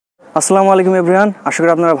আসসালামু আলাইকুম এভরিওয়ান, আশা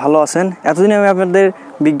করি আপনারা ভালো আছেন। এতদিন আমি আপনাদের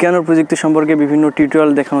বিজ্ঞান ও প্রযুক্তি সম্পর্কে বিভিন্ন টিউটোরিয়াল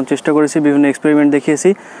দেখানোর চেষ্টা করেছি, বিভিন্ন এক্সপেরিমেন্ট দেখিয়েছি।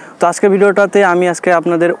 তো আজকের ভিডিওটাতে আমি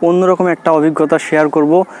আপনাদের অন্যরকম একটা অভিজ্ঞতা শেয়ার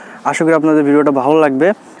করব। আশা করি আপনাদের ভিডিওটা ভালো লাগবে।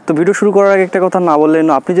 তো ভিডিও শুরু করার আগে একটা কথা না বললে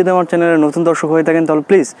না, আপনি যদি আমার চ্যানেলের নতুন দর্শক হয়ে থাকেন তাহলে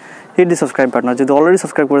please hit the subscribe button. যদি অলরেডি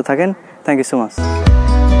সাবস্ক্রাইব করে থাকেন, থ্যাংক ইউ সো মাচ।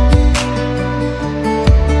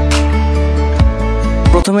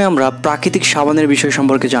 প্রথমে আমরা প্রাকৃতিক সাবানের বিষয়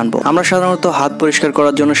সম্পর্কে জানবো। আমরা সাধারণত হাত পরিষ্কার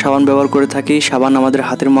করার জন্য সাবান ব্যবহার করে থাকি। সাবান আমাদের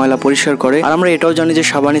হাতের ময়লা পরিষ্কার করে। আর আমরা এটাও জানি যে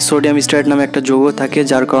সাবানে সোডিয়াম স্টারেট নামে একটা যৌগ থাকে,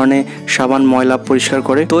 যার কারণে সাবান ময়লা পরিষ্কার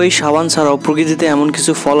করে। তো এই সাবান ছাড়াও প্রকৃতিতে এমন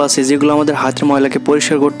কিছু ফল আছে যেগুলো আমাদের হাতের ময়লাকে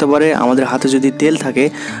পরিষ্কার করতে পারে। আমাদের হাতে যদি তেল থাকে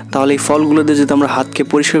তাহলে এই ফলগুলো দিয়ে যদি আমরা হাতকে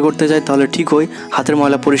পরিষ্কার করতে যাই তাহলে ঠিকই হাতের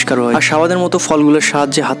ময়লা পরিষ্কার হয়। আর সাবানের মতো ফলগুলোর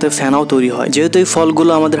সাহায্যে হাতে ফেনাও তৈরি হয়। যেহেতু এই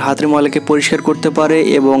ফলগুলো আমাদের হাতের ময়লাকে পরিষ্কার করতে পারে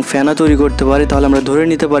এবং ফেনা তৈরি করতে পারে, তাহলে আমরা ধরে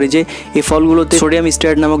নিতে পারি যে এই ফলগুলোতে সোডিয়াম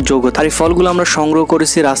স্টারেট নামক যৌগ। আর এই ফলগুলো আমরা সংগ্রহ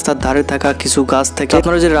করেছি রাস্তার ধারে থাকা কিছু গাছ থেকে।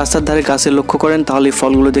 আপনারা যদি রাস্তার ধারে গাছে লক্ষ্য করেন তাহলে এই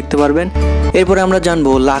ফলগুলো দেখতে পারবেন। এরপরে আমরা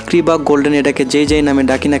জানবো লাকরি বা গোল্ডেন, এটাকে যেই নামে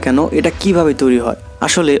ডাকি না কেন, এটা কিভাবে তৈরি হয়।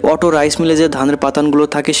 আসলে অটো রাইস মিলে যে ধানের পাতানগুলো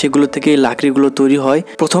থাকে সেগুলো থেকে এই লাকড়িগুলো তৈরি হয়।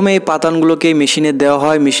 প্রথমে এই পাতানগুলোকে মেশিনে দেওয়া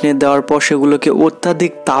হয়। মেশিনে দেওয়ার পর সেগুলোকে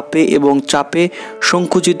অত্যাধিক তাপে এবং চাপে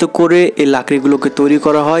সংকুচিত করে এই লাকড়িগুলোকে তৈরি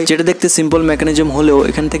করা হয়, যেটা দেখতে সিম্পল মেকানিজম হলেও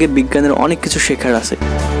এখান থেকে বিজ্ঞানের অনেক কিছু শেখার আছে।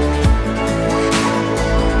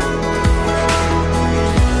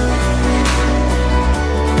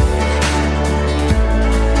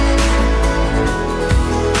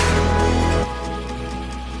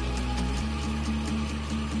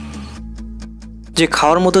 যে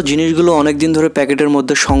খাওয়ার মতো জিনিসগুলো অনেকদিন ধরে প্যাকেটের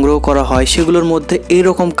মধ্যে সংগ্রহ করা হয় সেগুলোর মধ্যে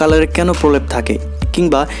এইরকম কালারের কেন প্রলেপ থাকে,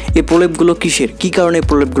 কিংবা এই প্রলেপগুলো কিসের, কি কারণে এই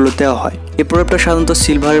প্রলেপগুলো দেওয়া হয়। এই প্রলেপটা সাধারণত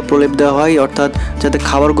সিলভারের প্রলেপ দেওয়া হয়, অর্থাৎ যাতে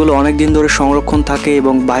খাবারগুলো অনেকদিন ধরে সংরক্ষণ থাকে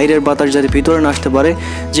এবং বাইরের বাতাস যাতে ভিতরে না আসতে পারে,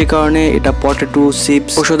 যে কারণে এটা পটেটো,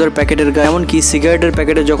 চিপস, ওষুধের প্যাকেটের গায়ে, এমনকি সিগারেটের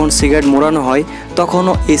প্যাকেটে যখন সিগারেট মোড়ানো হয়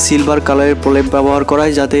তখনও এই সিলভার কালারের প্রলেপ ব্যবহার করা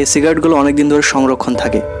হয়, যাতে সিগারেটগুলো অনেকদিন ধরে সংরক্ষণ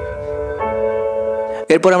থাকে।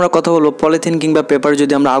 এরপর আমরা কথা বলবো পলিথিন কিংবা পেপার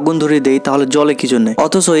যদি আমরা আগুন ধরিয়ে দেই তাহলে জ্বলে কি জন্য,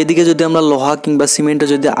 অথচ এদিকে যদি আমরা লোহা কিংবা সিমেন্টে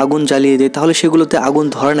যদি আগুন জ্বালিয়ে দিই তাহলে সেগুলোতে আগুন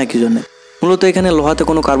ধরে না কি জন্য। মূলত এখানে লোহাতে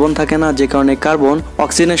কোনো কার্বন থাকে না, যে কারণে কার্বন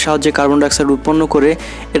অক্সিজেনের সাহায্যে কার্বন ডাইঅক্সাইড উৎপন্ন করে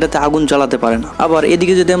এটাতে আগুন জ্বালাতে পারে না। আবার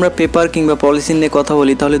এদিকে যদি আমরা পেপার কিংবা পলিথিন নিয়ে কথা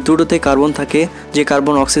বলি তাহলে দুটোতে কার্বন থাকে, যে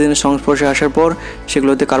কার্বন অক্সিজেনের সংস্পর্শে আসার পর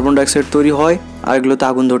সেগুলোতে কার্বন ডাইঅক্সাইড তৈরি হয় আর এগুলোতে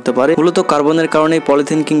আগুন ধরতে পারে। মূলত কার্বনের কারণে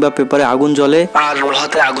পলিথিন কিংবা পেপারে আগুন জ্বলে আর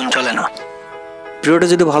লোহাতে আগুন জ্বলে না। ভিডিওটা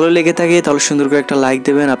যদি ভালো লেগে থাকে তাহলে সুন্দর করে একটা লাইক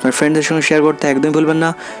দেবেন, আপনার ফ্রেন্ডদের সঙ্গে শেয়ার করতে একদমই ভুলবেন না।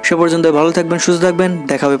 সে পর্যন্ত ভালো থাকবেন, সুস্থ থাকবেন,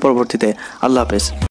 দেখা হবে পরবর্তীতে। আল্লাহ হাফেজ।